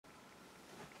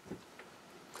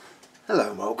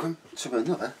Hello and welcome to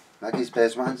another Maggie's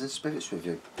Beers, Wines and Spirits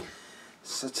review.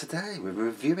 So today we're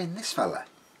reviewing this fella,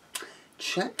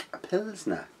 Czech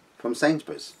Pilsner from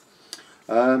Sainsburys.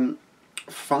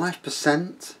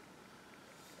 5%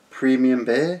 premium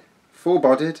beer,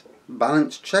 full-bodied,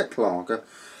 balanced Czech lager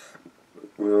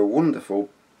with a wonderful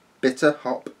bitter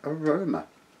hop aroma.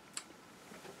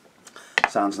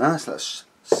 Sounds nice, let's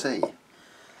see.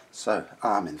 So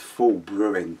I'm in full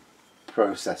brewing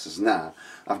processes now.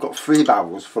 I've got 3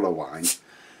 barrels full of wine.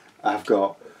 I've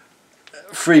got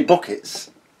 3 buckets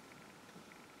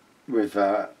with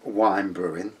wine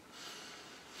brewing,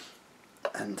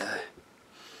 and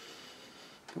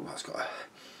it's got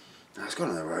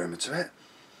an aroma to it.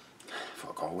 I thought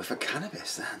I'd go with a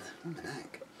cannabis then. What the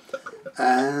heck?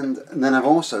 And then I've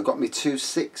also got my 2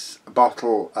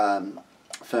 6-bottle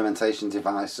fermentation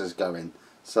devices going.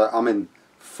 So I'm in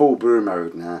full brew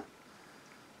mode now.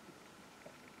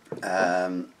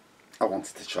 I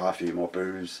wanted to try a few more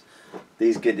brews.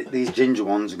 These ginger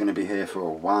ones are going to be here for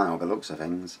a while, the looks of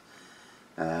things.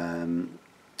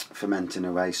 Fermenting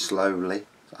away slowly,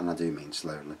 and I do mean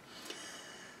slowly.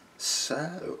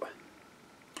 So,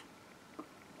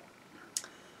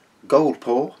 gold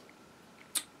pour,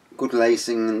 good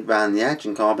lacing around the edge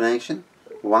and carbonation,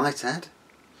 white head.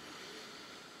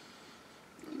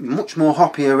 Much more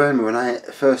hoppy aroma when I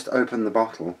first opened the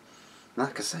bottle.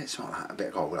 Like I say, it smelled like a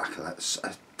bit of like a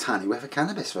tiny whiff of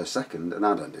cannabis for a second, and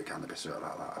I don't do cannabis like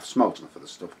that. I've smoked enough of the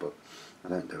stuff, but I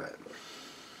don't do it.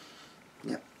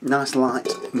 Yeah, nice light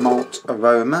malt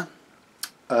aroma.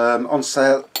 On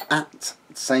sale at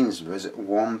Sainsbury's at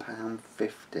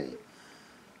 £1.50,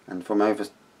 and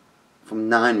from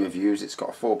 9 reviews, it's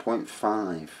got a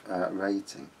 4.5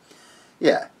 rating.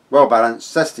 Yeah, well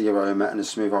balanced, zesty aroma, and a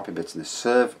smooth hoppy bitterness.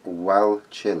 Serve well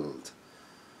chilled.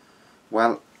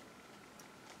 Well,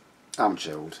 I'm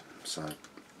chilled, so,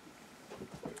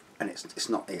 and it's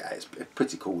not, yeah, it's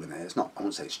pretty cool in there. It's not, I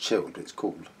won't say it's chilled, but it's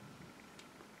cooled.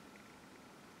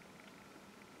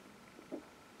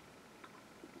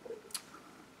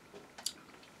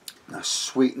 Nice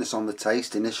sweetness on the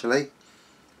taste initially.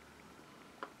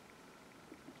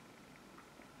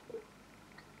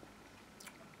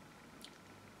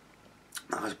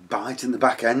 Nice bite in the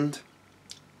back end.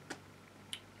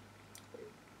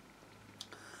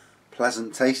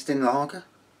 Pleasant tasting lager.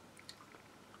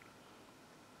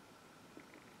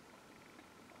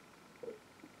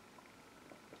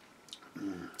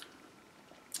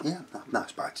 Yeah,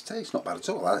 nice bite to taste. Not bad at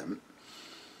all, I think.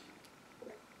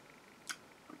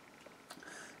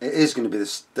 It is going to be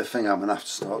the thing I'm going to have to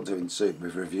start doing soon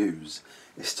with reviews,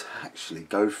 is to actually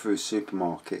go through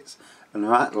supermarkets and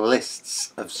write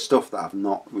lists of stuff that I've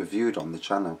not reviewed on the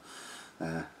channel.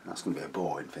 That's going to be a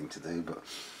boring thing to do, but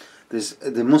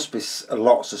there must be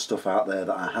lots of stuff out there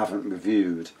that I haven't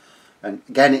reviewed, and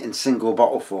getting it in single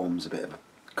bottle form is a bit of a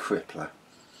crippler.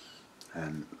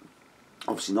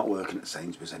 Obviously not working at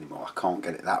Sainsbury's anymore, I can't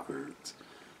get it that route,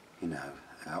 you know,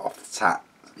 off the tap,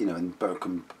 you know, in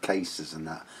broken cases and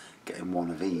that, getting one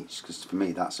of each, because for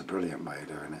me that's a brilliant way of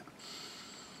doing it,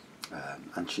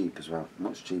 and cheap as well,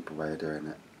 much cheaper way of doing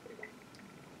it.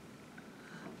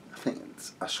 I think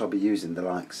I shall be using the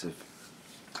likes of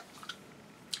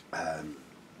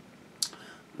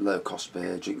low cost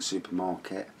beer, drink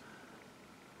supermarket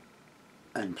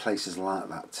and places like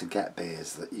that to get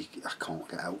beers that I can't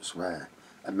get elsewhere,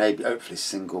 and maybe hopefully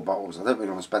single bottles. I don't really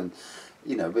want to spend,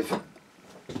 you know,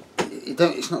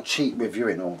 it's not cheap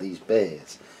reviewing all these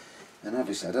beers, and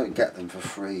obviously I don't get them for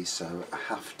free, so I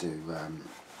have to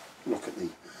look at the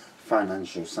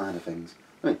financial side of things.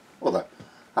 I mean, although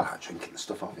I like drinking the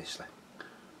stuff, obviously.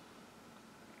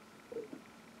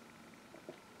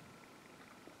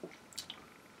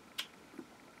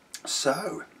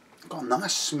 So, got a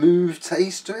nice smooth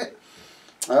taste to it.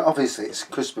 Obviously it's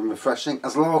crisp and refreshing,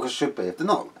 as lagers should be. If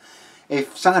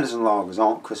ciders and lagers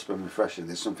aren't crisp and refreshing,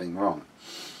 there's something wrong.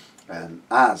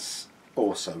 As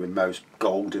also in most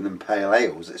golden and pale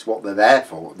ales, it's what they're there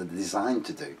for, what they're designed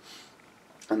to do.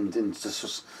 And to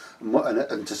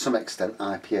some extent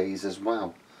IPAs as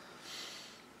well.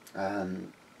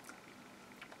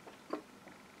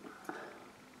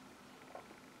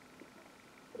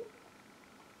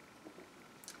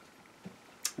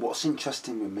 What's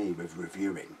interesting with me with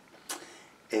reviewing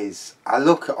is I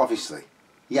look at, obviously,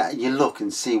 yeah, you look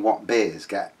and see what beers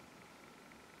get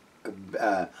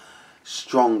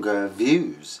stronger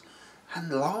views,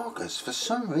 and lagers, for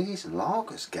some reason,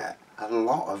 lagers get a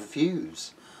lot of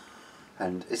views.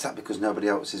 And is that because nobody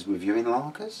else is reviewing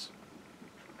lagers?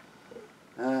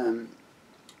 Or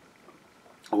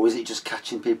is it just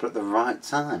catching people at the right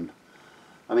time?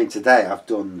 I mean, today I've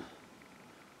done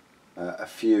a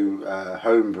few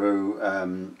homebrew,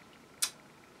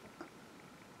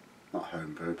 not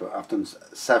homebrew, but I've done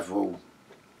several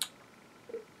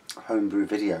homebrew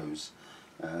videos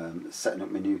setting up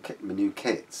my new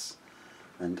kits,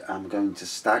 and I'm going to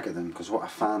stagger them, because what I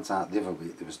found out the other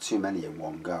week, there was too many in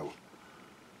one go,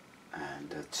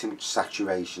 and too much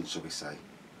saturation, shall we say.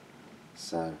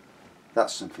 So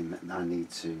that's something that I need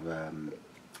to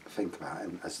think about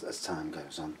as time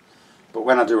goes on. But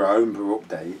when I do a homebrew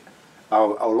update,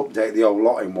 I'll update the whole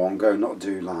lot in one go, not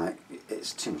do like,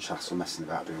 it's too much hassle messing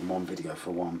about doing one video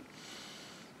for one.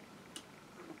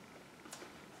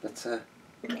 But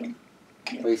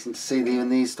waiting to see even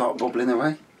these start bubbling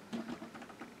away.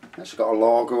 Actually got a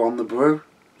lager on the brew,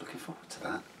 looking forward to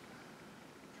that.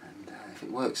 And if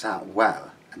it works out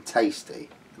well and tasty,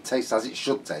 and tastes as it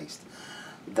should taste,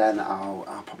 then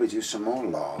I'll probably do some more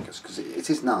lagers, because it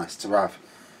is nice to have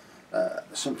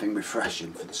something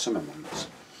refreshing for the summer months.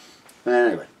 But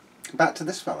anyway, back to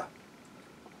this fella.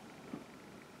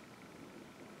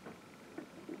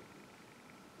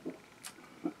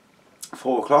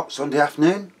 £4 Sunday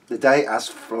afternoon. The day has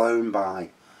flown by.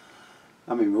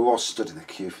 I mean, we were all stood in the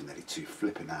queue for nearly 2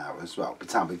 flipping hours. Well, by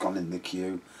the time we'd gone in the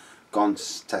queue, gone to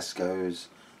Tesco's,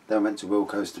 then went to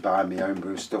Wilco's to buy my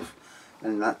homebrew stuff,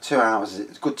 and in that 2 hours,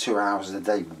 it's a good 2 hours of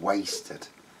the day wasted.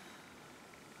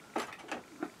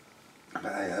 But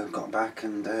I got back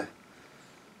and done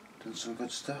some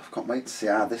good stuff. Can't wait to see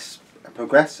how this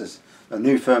progresses. A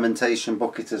new fermentation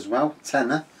bucket as well,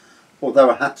 tenner. Although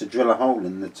I had to drill a hole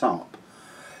in the top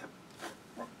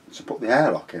to put the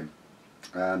airlock in.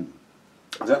 I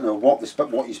don't know what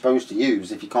you're supposed to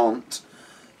use if you can't,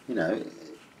 you know,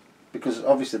 because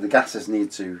obviously the gases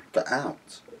need to get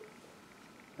out.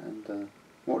 And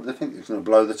what do they think? It's going to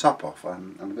blow the top off?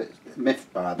 I'm a bit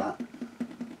miffed by that.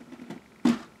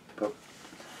 But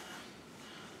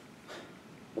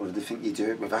or do they think you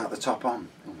do it without the top on?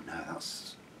 Oh no,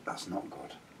 that's not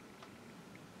good.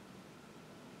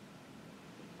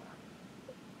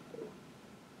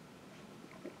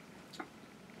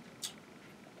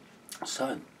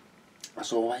 So,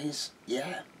 as always,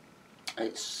 yeah,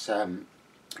 it's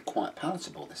quite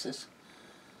palatable, this is.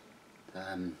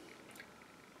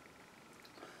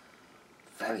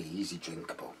 Very easy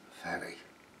drinkable, very.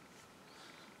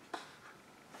 A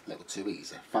little too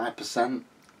easy. 5%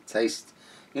 taste,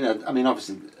 you know, I mean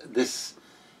obviously this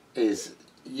is,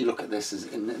 you look at this as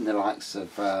in the likes of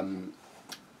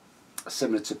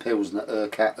similar to Pilsner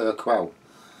Urquell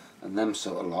and them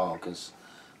sort of lagers.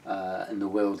 In the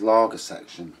world lager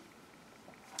section,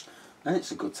 and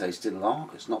it's a good tasting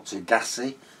lager. It's not too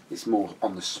gassy, it's more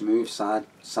on the smooth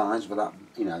sides with that,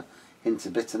 you know, hint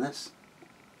of bitterness.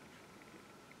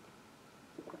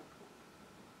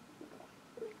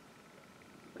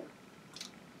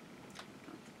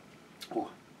 Oh,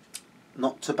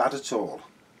 not too bad at all.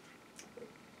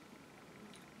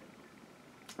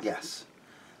 Yes,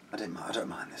 I don't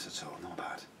mind this at all, not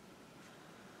bad.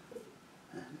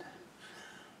 And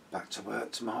back to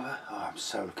work tomorrow. Oh, I'm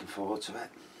so looking forward to it.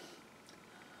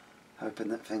 Hoping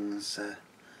that things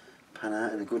pan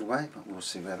out in a good way, but we'll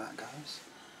see where that goes.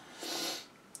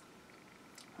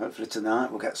 Hopefully tonight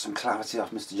we'll get some clarity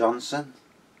off Mr. Johnson.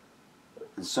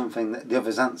 And something that the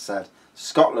others haven't said.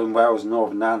 Scotland, Wales and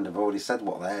Northern Ireland have already said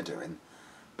what they're doing,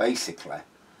 basically.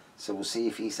 So we'll see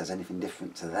if he says anything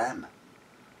different to them.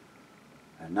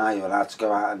 And now you're allowed to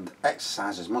go out and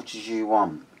exercise as much as you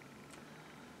want.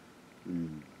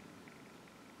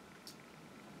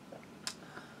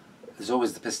 There's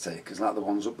always the piss takers, like the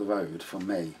ones up the road from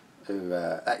me, who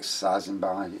exercising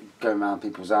by going around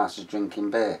people's houses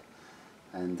drinking beer,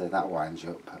 and that winds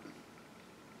you up.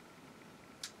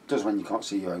 It does when you can't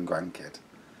see your own grandkid,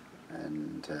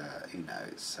 and you know,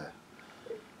 it's a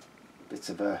bit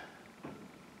of a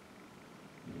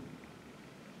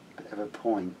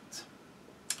point.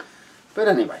 But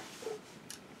anyway,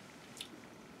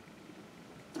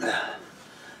 I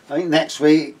think next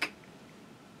week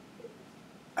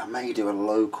I may do a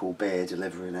local beer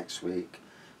delivery next week.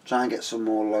 Try and get some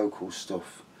more local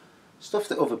stuff. Stuff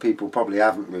that other people probably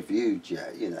haven't reviewed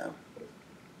yet, you know.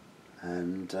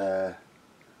 And go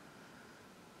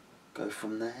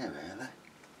from there, really.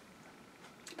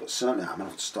 But certainly I'm going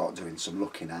to have to start doing some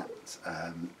looking at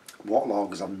what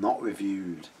lagers I've not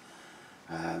reviewed.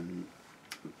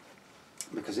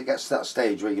 Because it gets to that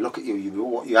stage where you look at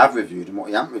what you have reviewed and what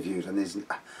you haven't reviewed, and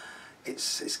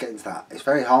it's getting to that. It's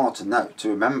very hard to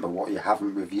remember what you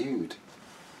haven't reviewed,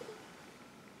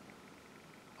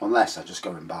 unless I just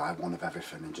go and buy one of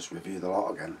everything and just review the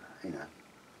lot again, you know.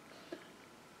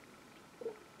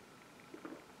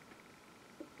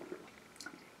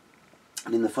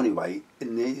 And in the funny way,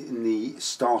 in the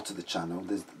start of the channel,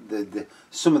 there's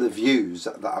some of the views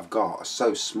that I've got are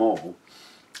so small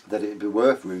that it'd be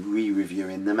worth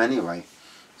re-reviewing them anyway.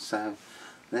 So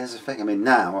there's the thing. I mean,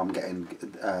 now I'm getting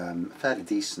fairly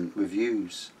decent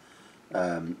reviews,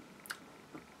 viewing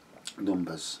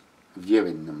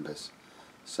numbers.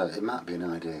 So it might be an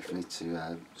idea for me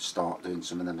to start doing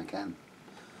some of them again.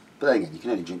 But then again, you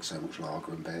can only drink so much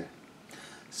lager and beer.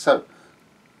 So,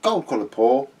 gold colour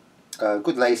pour,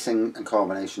 good lacing and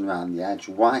carbonation around the edge,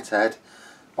 white head,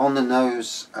 on the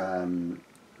nose,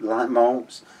 light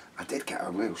malts. I did get a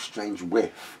real strange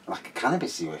whiff, like a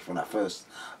cannabisy whiff when I first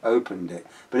opened it.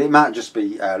 But it might just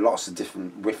be lots of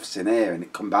different whiffs in here and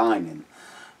it combining.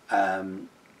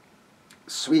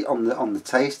 Sweet on the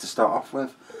taste to start off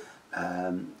with.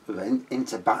 A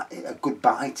good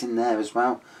bite in there as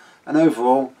well. And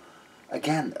overall,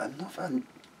 again, another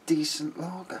decent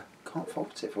lager. Can't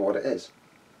fault it for what it is.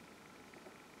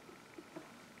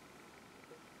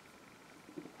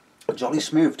 Jolly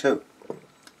smooth too.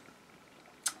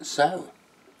 So,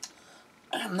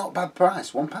 not bad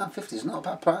price. £1.50 is not a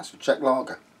bad price for Czech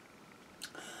lager.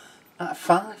 Out of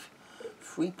 5,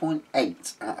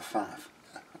 3.8 out of 5.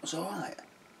 That was alright.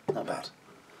 Not bad.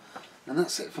 And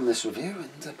that's it from this review,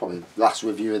 and probably last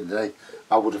review of the day,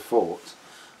 I would have thought.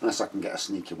 Unless I can get a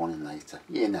sneaky one in later.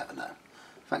 You never know.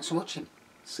 Thanks for watching.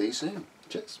 See you soon.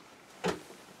 Cheers.